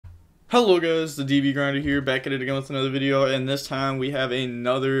Hello guys, the DB Grinder here, back at it again with another video, and this time we have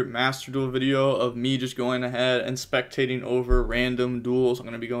another Master Duel video of me just going ahead and spectating over random duels. I'm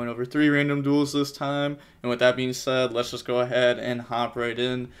going to be going over 3 random duels this time, and with that being said, let's just go ahead and hop right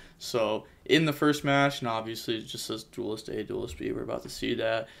in. So, in the first match, and obviously it just says Duelist A, Duelist B, we're about to see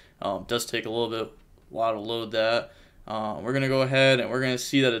that. It does take a little bit while to load that. We're going to go ahead and we're going to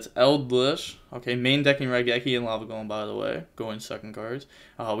see that it's Eldlish. Okay, main decking Raigeki and Lava Golem, by the way, going second cards.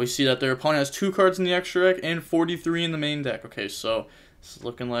 We see that their opponent has 2 cards in the extra deck and 43 in the main deck. Okay, so this is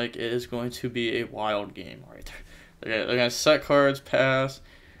looking like it is going to be a wild game right there. They're going to set cards, pass,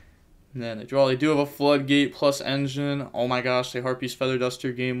 and then they draw. They do have a Floodgate plus Engine. Oh my gosh, they Harpy's Feather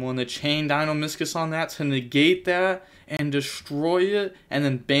Duster game 1. They chain Dino-Miscus on that to negate that and destroy it, and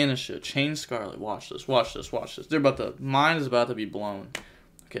then banish it. Chain Scarlet. Watch this, watch this, watch this. Mind is about to be blown.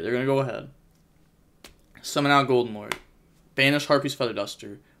 Okay, they're going to go ahead. Summon out Golden Lord. Banish Harpy's Feather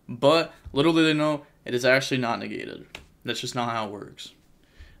Duster. But, little do they know, it is actually not negated. That's just not how it works.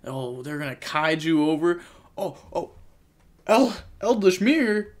 Oh, they're going to Kaiju over. Eldlish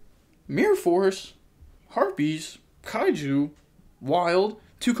Mirror. Mirror Force. Harpies. Kaiju. Wild.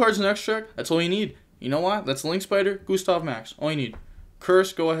 2 cards in extract. That's all you need. You know what? That's Link Spider, Gustav Max. All you need.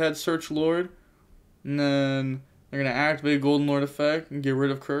 Curse, go ahead, search Lord. And then they're going to activate Golden Lord effect and get rid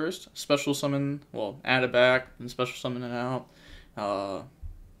of Cursed. Special summon, well, add it back and special summon it out.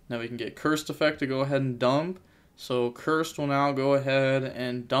 Now we can get Cursed effect to go ahead and dump. So Cursed will now go ahead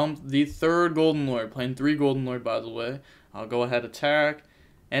and dump the 3rd Golden Lord. Playing 3 Golden Lord, by the way. I'll go ahead, attack.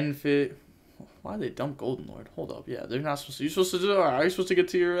 Enfit. Why did they dump Golden Lord? Hold up. Yeah, they're not supposed to. You're supposed to do it. Are you supposed to get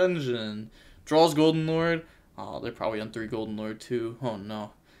to your engine? Draws Golden Lord. Oh, they're probably on 3 Golden Lord too. Oh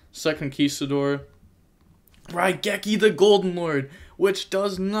no. Second Conquistador. Raigeki the Golden Lord, which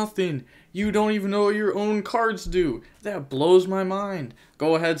does nothing. You don't even know what your own cards do. That blows my mind.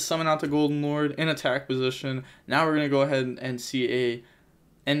 Go ahead, summon out the Golden Lord in attack position. Now we're going to go ahead and see a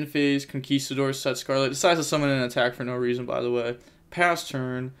end phase Conquistador set Scarlet. Decides to summon an attack for no reason, by the way. Pass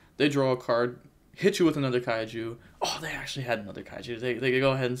turn. They draw a card. Hit you with another Kaiju. Oh, they actually had another Kaiju. They could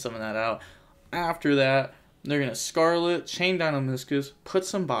go ahead and summon that out. After that, they're going to Scarlet, Chain Dino-Miscus, put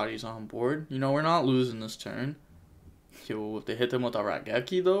some bodies on board. You know, we're not losing this turn. Yo, if they hit them with a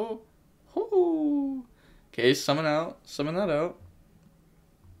Raigeki, though. Whoo! Okay, summon that out.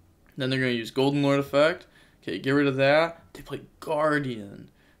 Then they're going to use Golden Lord effect. Okay, get rid of that. They play Guardian.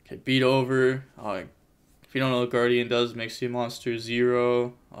 Okay, beat over. If you don't know what Guardian does, makes you a monster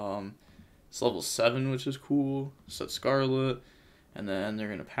 0. It's level 7, which is cool. Set Scarlet. And then they're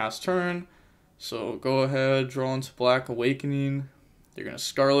going to pass turn. So go ahead, draw into Black Awakening. They're going to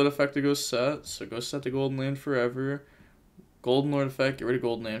Scarlet effect to go set. So go set the Golden Land Forever. Golden Lord effect, get rid of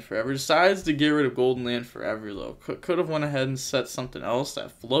Golden Land Forever. Decides to get rid of Golden Land Forever though. Could have went ahead and set something else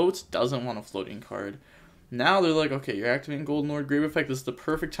that floats. Doesn't want a floating card. Now they're like, okay, you're activating Golden Lord Grave effect. This is the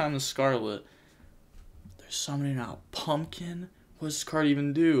perfect time to Scarlet. They're summoning out Pumpkin. What does this card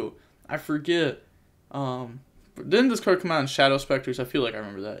even do? I forget. Didn't this card come out in Shadow Specters? I feel like I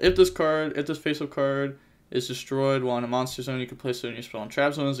remember that. If this face-up card is destroyed while in a monster zone, you can place it in your spell and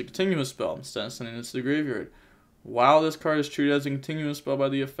trap zone as a continuous spell instead of sending it to the graveyard. While this card is treated as a continuous spell by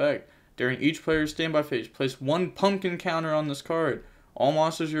the effect, during each player's standby phase, place 1 pumpkin counter on this card. All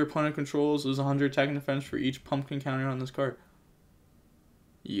monsters your opponent controls lose 100 attack and defense for each pumpkin counter on this card.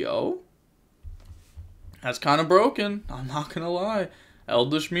 Yo. That's kind of broken. I'm not going to lie.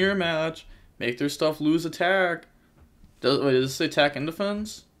 Eldlish Mirror match. Make their stuff lose attack. Wait, does it say attack and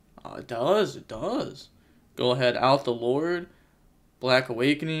defense? Oh, it does. It does. Go ahead, out the Lord. Black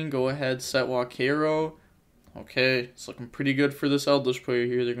Awakening. Go ahead, set Wakero. Okay, it's looking pretty good for this Eldlish player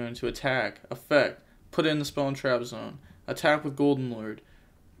here. They're going to attack. Effect. Put it in the spell and trap zone. Attack with Golden Lord.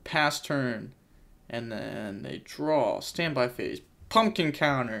 Pass turn. And then they draw. Standby phase. Pumpkin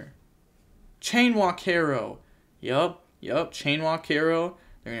counter. Chain Wakero. Yup. Chain Wakero.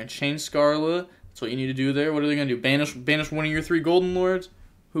 They're going to chain Scarlet. That's what you need to do there. What are they going to do? Banish one of your 3 Golden Lords?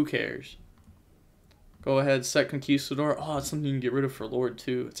 Who cares? Go ahead, set Conquistador. Oh, it's something you can get rid of for Lord,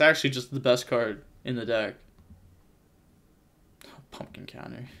 too. It's actually just the best card in the deck. Pumpkin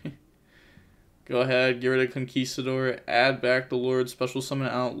counter. Go ahead, get rid of Conquistador. Add back the Lord. Special summon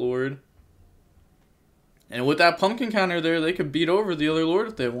out Lord. And with that pumpkin counter there, they could beat over the other Lord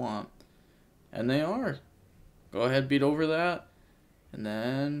if they want. And they are. Go ahead, beat over that. And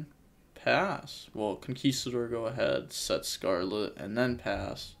then pass. Well, Conquistador, go ahead, set Scarlet, and then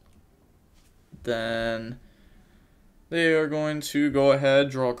pass. Then they are going to go ahead,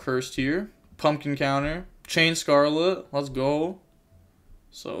 draw Cursed here. Pumpkin counter. Chain Scarlet. Let's go.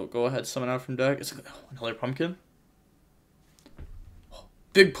 So go ahead, summon out from deck. It's another Pumpkin.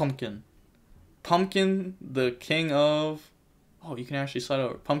 Big Pumpkin. Pumpkin, the king of... Oh, you can actually slide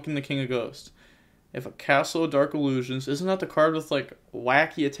over. Pumpkin, the king of ghosts. If a Castle of Dark Illusions... Isn't that the card with, like,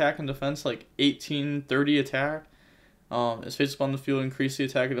 wacky attack and defense? Like, 1830 attack? Is face up on the field, increase the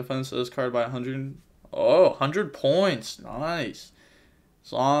attack and defense of this card by 100... Oh, 100 points. Nice.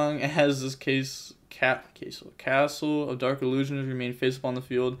 As long as this Castle of Dark Illusions remain face up on the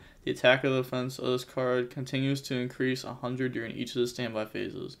field, the attack and defense of this card continues to increase 100 during each of the standby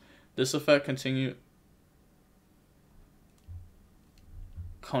phases. This effect continue...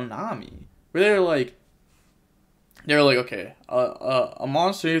 Konami. Where they're like, okay, a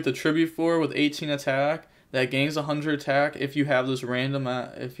monster you have to tribute for with 18 attack that gains 100 attack if you have this random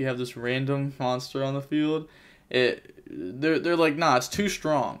monster on the field. They're like, nah, it's too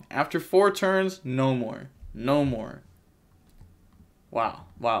strong. After 4 turns, no more. Wow.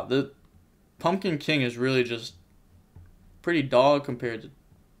 The Pumpkin King is really just pretty dog compared to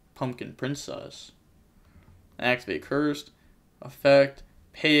Pumpkin Princess. Activate Cursed. Effect.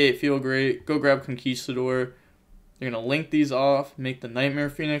 Pay 8, feel great. Go grab Conquistador. They're going to link these off. Make the Nightmare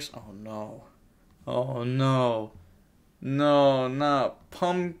Phoenix. Oh, no. No, not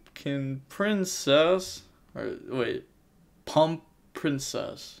Pumpkin Princess. Or, wait. Pump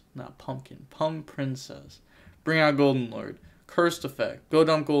Princess. Not Pumpkin. Pump Princess. Bring out Golden Lord. Cursed effect. Go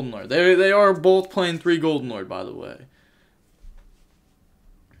dump Golden Lord. They are both playing 3 Golden Lord, by the way.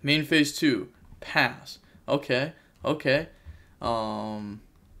 Main phase 2. Pass. Okay.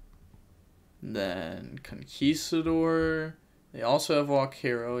 Then Conquistador. They also have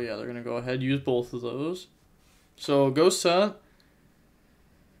Walkero. Yeah, they're going to go ahead and use both of those. So, go set.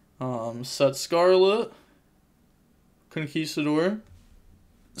 Set Scarlet. Conquistador.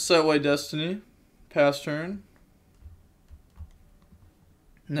 Set White Destiny. Pass turn.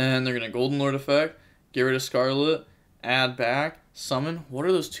 And then they're going to Golden Lord effect. Get rid of Scarlet. Add back. Summon. What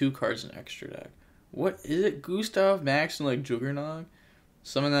are those 2 cards in extra deck? What is it? Gustav, Max, and like Juggernog?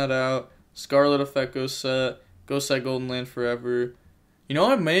 Summon that out. Scarlet effect goes set. Go set Golden Land forever. You know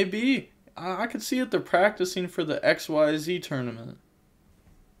what it may be? I could see it. They're practicing for the XYZ tournament.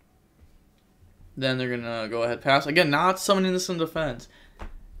 Then they're going to go ahead pass. Again, not summoning this in defense.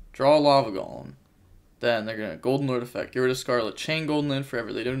 Draw a Lava Golem. Then they're going to Golden Lord effect. Get rid of Scarlet. Chain Golden Land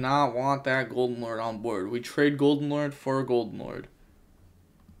forever. They do not want that Golden Lord on board. We trade Golden Lord for a Golden Lord.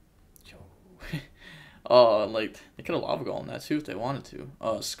 Like, they could have Lava Golem that too if they wanted to.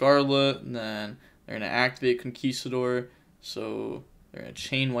 Scarlet, and then they're going to activate Conquistador. So, they're going to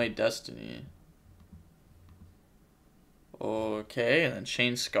chain White Destiny. Okay, and then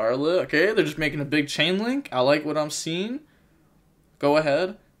chain Scarlet. Okay, they're just making a big chain link. I like what I'm seeing. Go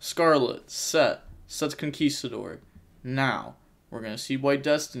ahead. Scarlet, set. Sets Conquistador. Now, we're going to see White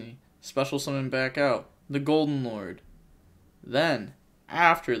Destiny. Special summon back out. The Golden Lord. Then,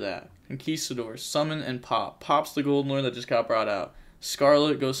 after that, Conquistador, summon and pop. Pops the Golden Lord that just got brought out.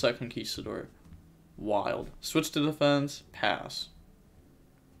 Scarlet, go set Conquistador. Wild. Switch to defense, pass.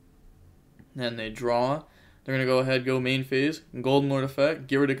 Then they draw. They're going to go ahead, go main phase. Golden Lord effect,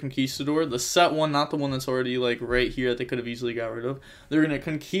 get rid of Conquistador. The set one, not the one that's already like right here that they could have easily got rid of. They're going to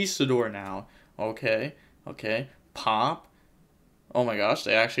Conquistador now. Okay. Pop. Oh my gosh,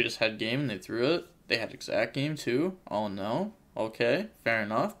 they actually just had game and they threw it. They had exact game too. Oh no. Okay, fair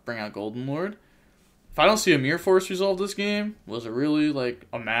enough. Bring out Golden Lord. If I don't see a Mirror Force resolve this game, was it really like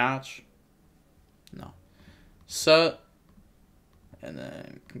a match? No. Set. And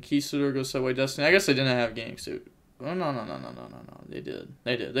then Conquistador goes set White Destiny. I guess they didn't have game suit. Oh, no. They did.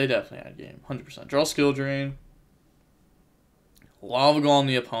 They definitely had game. 100%. Draw skill drain. Lava Golem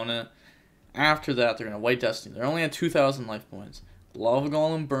the opponent. After that, they're going to White Destiny. They're only at 2,000 life points. Lava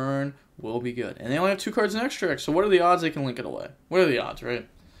Golem burn will be good. And they only have 2 cards in Extract, so what are the odds they can link it away? What are the odds, right?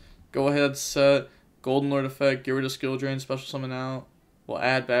 Go ahead, set Golden Lord effect, get rid of skill drain, special summon out. We'll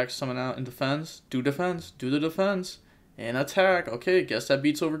add back, summon out, and defense. Do the defense. And attack. Okay, guess that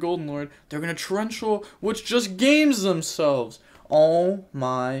beats over Golden Lord. They're going to Torrential, which just games themselves. Oh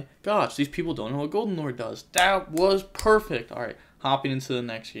my gosh, these people don't know what Golden Lord does. That was perfect. Alright, hopping into the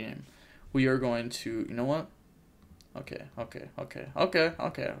next game. We are going to, you know what? Okay. Hopping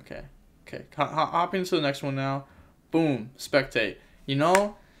into the next one now. Boom, spectate. You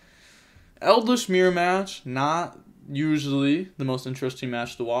know, Eldritch Mirror match, not usually the most interesting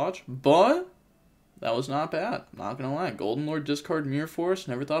match to watch, but that was not bad. Not gonna lie. Golden Lord discard Mirror Force.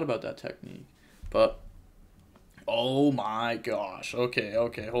 Never thought about that technique. But, oh my gosh. Okay,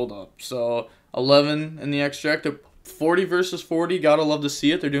 hold up. So, 11 in the extract. 40 versus 40. Gotta love to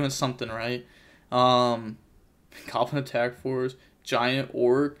see it. They're doing something right. Goblin Attack Force. Giant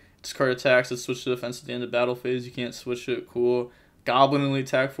Orc. Discard attacks that switch to defense at the end of battle phase. You can't switch it. Cool. Goblin Elite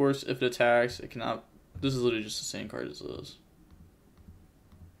Attack Force. If it attacks, it cannot. This is literally just the same card as this.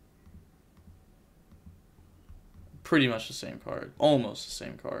 Pretty much the same card. Almost the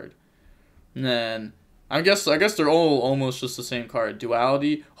same card. And then I guess they're all almost just the same card.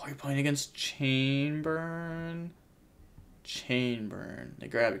 Duality. Oh, you're playing against Chainburn. Chainburn. They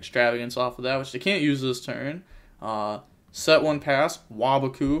grab Extravagance off of that, which they can't use this turn. Set 1 pass.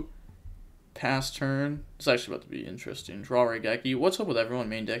 Waboku. Pass turn. It's actually about to be interesting. Draw Raigeki. What's up with everyone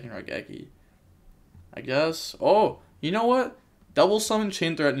main decking Raigeki? I guess. Oh, you know what? Double summon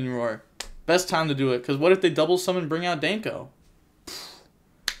Chain Threatening Roar. Best time to do it, because what if they double summon bring out Danko?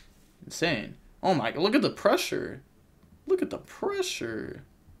 Insane. Oh my god, look at the pressure. Look at the pressure.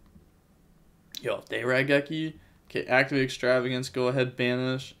 Yo, if they Raigeki, okay, activate Extravagance, go ahead,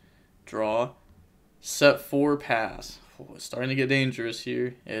 banish, draw, set 4 pass. Oh, it's starting to get dangerous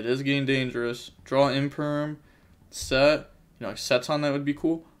here. It is getting dangerous. Draw Imperm, set, you know, like sets on that would be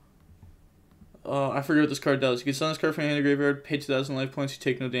cool. I forget what this card does. You can send this card from your hand to graveyard, pay 2,000 life points, you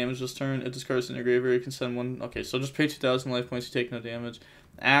take no damage this turn. If this card is in your graveyard, you can send 1. Okay, so just pay 2,000 life points, you take no damage.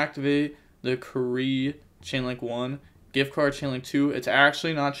 Activate the Kuri Chainlink 1. Gift card Chainlink 2. It's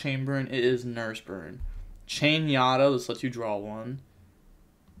actually not Chain Burn, it is Nurse Burn. Chain Yada, this lets you draw 1.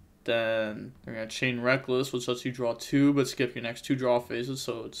 Then they're going to Chain Reckless, which lets you draw 2, but skip your next 2 draw phases.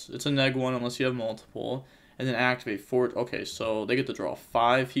 So it's a neg 1 unless you have multiple. And then activate 4. Okay, so they get to draw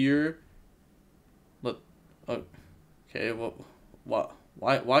 5 here. Okay, well,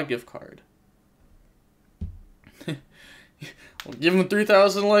 why gift card? We'll give them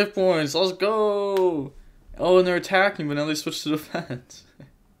 3,000 life points. Let's go. Oh, and they're attacking, but now they switch to defense.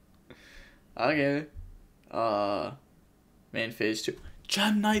 Okay. Main phase 2.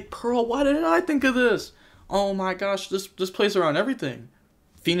 Gem Knight Pearl. Why didn't I think of this? Oh my gosh, this plays around everything.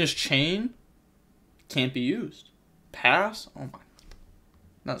 Phoenix Chain can't be used. Pass. Oh my.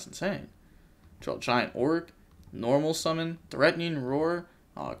 That's insane. Draw Giant Orc. Normal summon. Threatening Roar.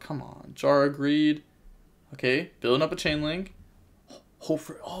 Oh, come on. Jar of Greed. Okay. Building up a chain link. Hope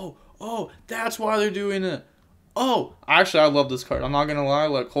for. Oh, that's why they're doing it. Oh, actually, I love this card. I'm not gonna lie.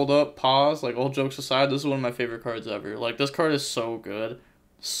 Like, hold up, pause. Like, all jokes aside, this is one of my favorite cards ever. Like, this card is so good.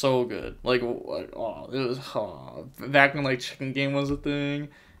 So good. Like oh, it was. Oh, back when, like, Chicken Game was a thing.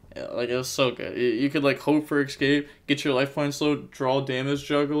 Yeah, like, it was so good. You could, like, hope for escape, get your life points low, draw damage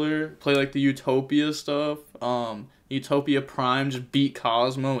juggler, play, like, the Utopia stuff. Utopia Prime, just beat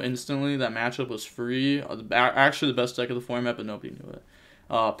Cosmo instantly. That matchup was free. Actually, the best deck of the format, but nobody knew it.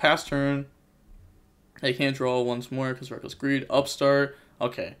 Pass turn. They can't draw once more because Reckless Greed. Upstart.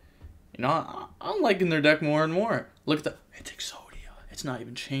 Okay. You know, I'm liking their deck more and more. Look at that. It's Exodia. It's not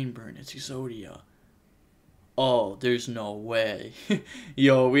even Chain Burn. It's Exodia. Oh, there's no way.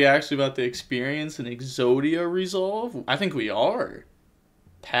 Yo, we actually about to experience an Exodia resolve? I think we are.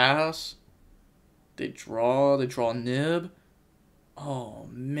 Pass. They draw Nib. Oh,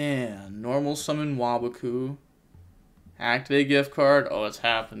 man. Normal summon Waboku. Activate gift card. Oh, it's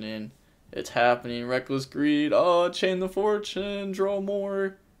happening. It's happening. Reckless Greed. Oh, Chain the Fortune. Draw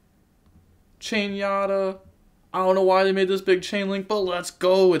more. Chain Yada. I don't know why they made this big chain link, but let's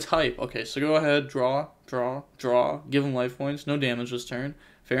go. It's hype. Okay, so go ahead. Draw. Give them life points. No damage this turn.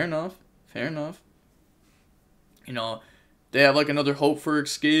 Fair enough. You know, they have like another Hope for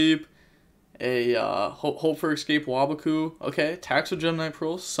Escape. A Hope for Escape Waboku. Okay, attacks with Gem Knight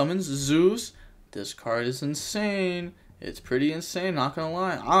Pearl. Summons Zeus. This card is insane. It's pretty insane, not gonna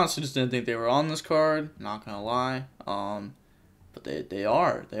lie. I honestly just didn't think they were on this card. Not gonna lie. But they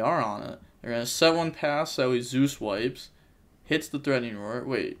are on it. They're gonna set 1 pass, that way Zeus wipes. Hits the Threatening Roar.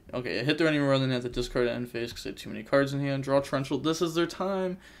 Wait, okay, hit Threatening Roar, then they have to discard it end phase because they have too many cards in hand. Draw Torrential. This is their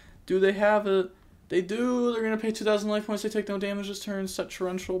time. Do they have it? They do. They're gonna pay 2,000 life points. They take no damage this turn. Set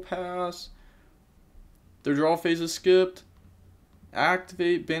Torrential, pass. Their draw phase is skipped.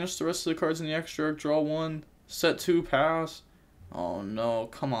 Activate, banish the rest of the cards in the extra. Draw 1. Set 2, pass. Oh no,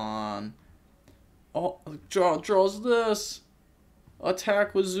 come on. Oh, draws this.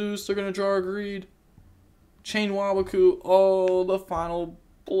 Attack with Zeus. They're gonna draw a Greed. Chain Waboku. Oh, the final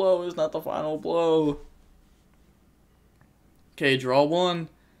blow is not the final blow. Okay, draw 1.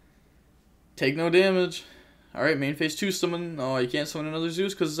 Take no damage. Alright, main phase 2 summon. Oh, you can't summon another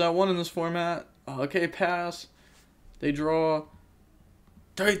Zeus because it's at 1 in this format. Okay, pass. They draw.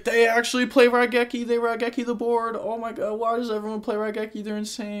 They actually play Raigeki. They Raigeki the board. Oh my god, why does everyone play Raigeki? They're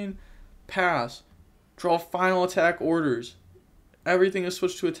insane. Pass. Draw final attack orders. Everything is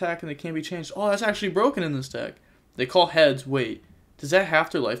switched to attack and they can't be changed. Oh, that's actually broken in this deck. They call heads. Wait, does that half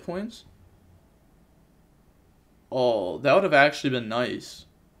their life points? Oh, that would have actually been nice.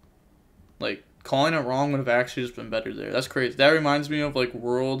 Like, calling it wrong would have actually just been better there. That's crazy. That reminds me of like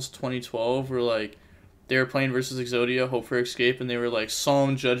Worlds 2012 where like they were playing versus Exodia, Hope for Escape, and they were like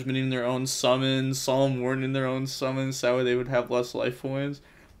Solemn Judgmenting their own summons, Solemn Warning their own summons, so that way they would have less life points.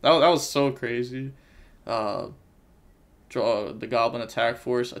 That was so crazy. Draw the Goblin Attack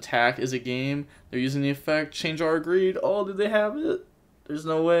Force. Attack is a game. They're using the effect. Change our greed. Oh, did they have it? There's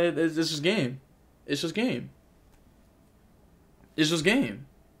no way. It's just game. It's just game. It's just game.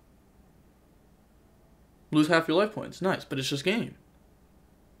 Lose half your life points. Nice, but it's just game.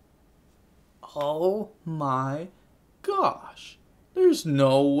 Oh my gosh. There's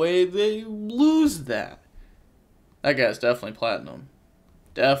no way they lose that. That guy's definitely platinum.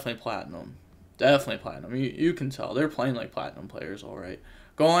 Definitely platinum. Definitely platinum. You can tell. They're playing like platinum players, alright.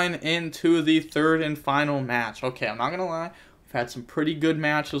 Going into the third and final match. Okay, I'm not going to lie. We've had some pretty good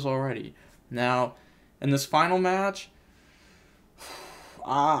matches already. Now, in this final match,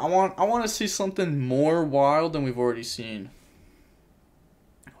 I want to see something more wild than we've already seen.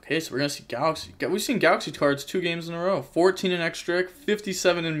 Okay, so we're going to see Galaxy. We've seen Galaxy cards 2 games in a row. 14 in extra deck,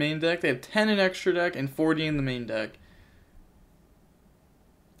 57 in main deck. They have 10 in extra deck and 40 in the main deck.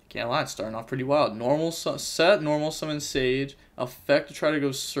 Can't lie, it's starting off pretty wild. Normal set, normal summon Sage. Effect to try to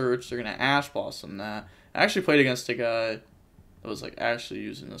go search. They're going to Ash Blossom that. I actually played against a guy that was like actually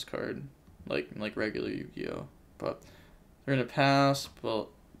using this card. Like regular Yu-Gi-Oh! But they're going to pass, but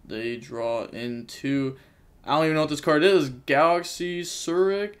they draw into... I don't even know what this card is. Galaxy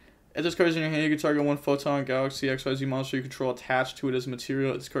Surik. If this card is in your hand, you can target 1 Photon Galaxy XYZ monster you control attached to it as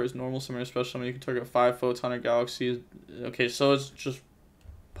material. If this card is normal summon or special summon, you can target 5 Photon or Galaxies. Okay, so it's just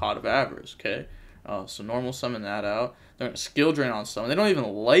Pot of Avarice, okay? So normal summon that out. They're going to skill drain on summon. They don't even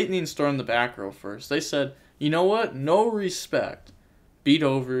Lightning Storm the back row first. They said, you know what? No respect. Beat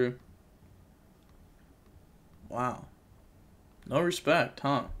over. Wow. No respect,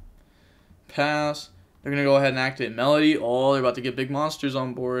 huh? Pass. They're going to go ahead and activate Melody. Oh, they're about to get big monsters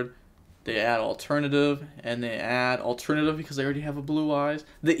on board. They add Alternative, and they add Alternative because they already have a Blue Eyes.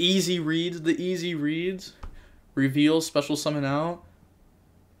 The easy reads. Reveal, special summon out.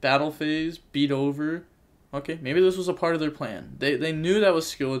 Battle phase, beat over. Okay, maybe this was a part of their plan. They knew that was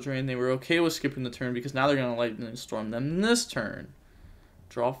skill drain. They were okay with skipping the turn because now they're going to Lightning Storm them this turn.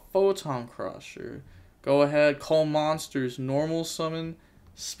 Draw Photon Crusher. Go ahead, call monsters, normal summon,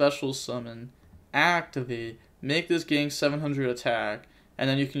 special summon, activate, make this gang 700 attack, and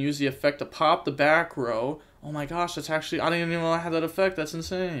then you can use the effect to pop the back row. Oh my gosh, that's actually, I didn't even know I had that effect. That's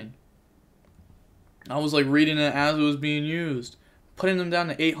insane. I was like reading it as it was being used. Putting them down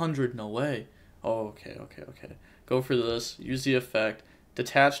to 800, no way. Oh, okay. Go for this, use the effect,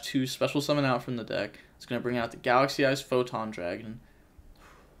 detach 2, special summon out from the deck. It's going to bring out the Galaxy Eyes Photon Dragon.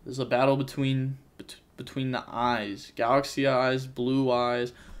 There's a battle between the eyes. Galaxy Eyes, Blue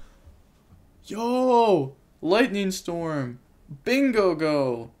Eyes. Yo! Lightning Storm. Bingo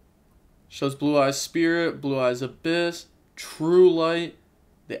go! Shows Blue Eyes Spirit, Blue Eyes Abyss, True Light.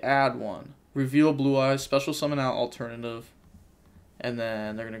 They add 1. Reveal Blue Eyes, special summon out Alternative. And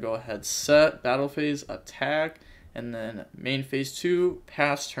then they're going to go ahead, set, battle phase, attack, and then main phase 2,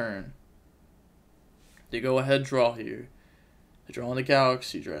 pass turn. They go ahead, draw here. They draw on the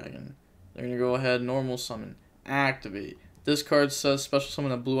Galaxy Dragon. They're going to go ahead, normal summon, activate. This card says special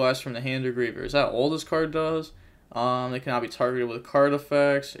summon a Blue Eyes from the hand or graveyard. Is that all this card does? They cannot be targeted with card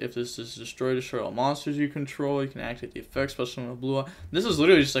effects. If this is destroyed, destroy all monsters you control. You can activate the effect, special summon a Blue Eye. This is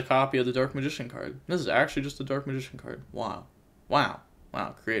literally just a copy of the Dark Magician card. This is actually just a Dark Magician card. Wow,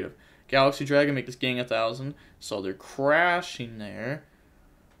 creative. Galaxy Dragon, make this gang 1,000. So they're crashing there.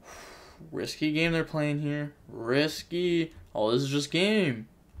 Risky game they're playing here. Risky. Oh, this is just game.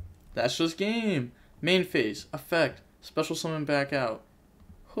 That's just game. Main phase, effect, special summon back out.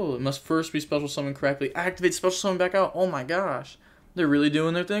 Oh, it must first be special summon correctly. Activate special summon back out. Oh my gosh. They're really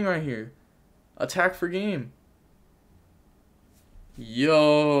doing their thing right here. Attack for game.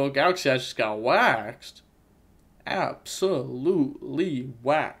 Yo, Galaxy Eyes just got waxed. Absolutely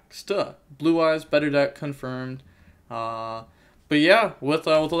waxed. Blue Eyes, better deck, confirmed. But yeah, with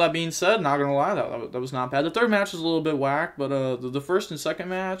all that being said, not gonna lie, that was not bad. The third match was a little bit whack, but the first and second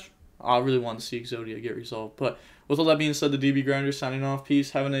match, I really wanted to see Exodia get resolved. But with all that being said, the DB Grinder signing off.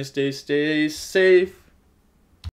 Peace. Have a nice day. Stay safe.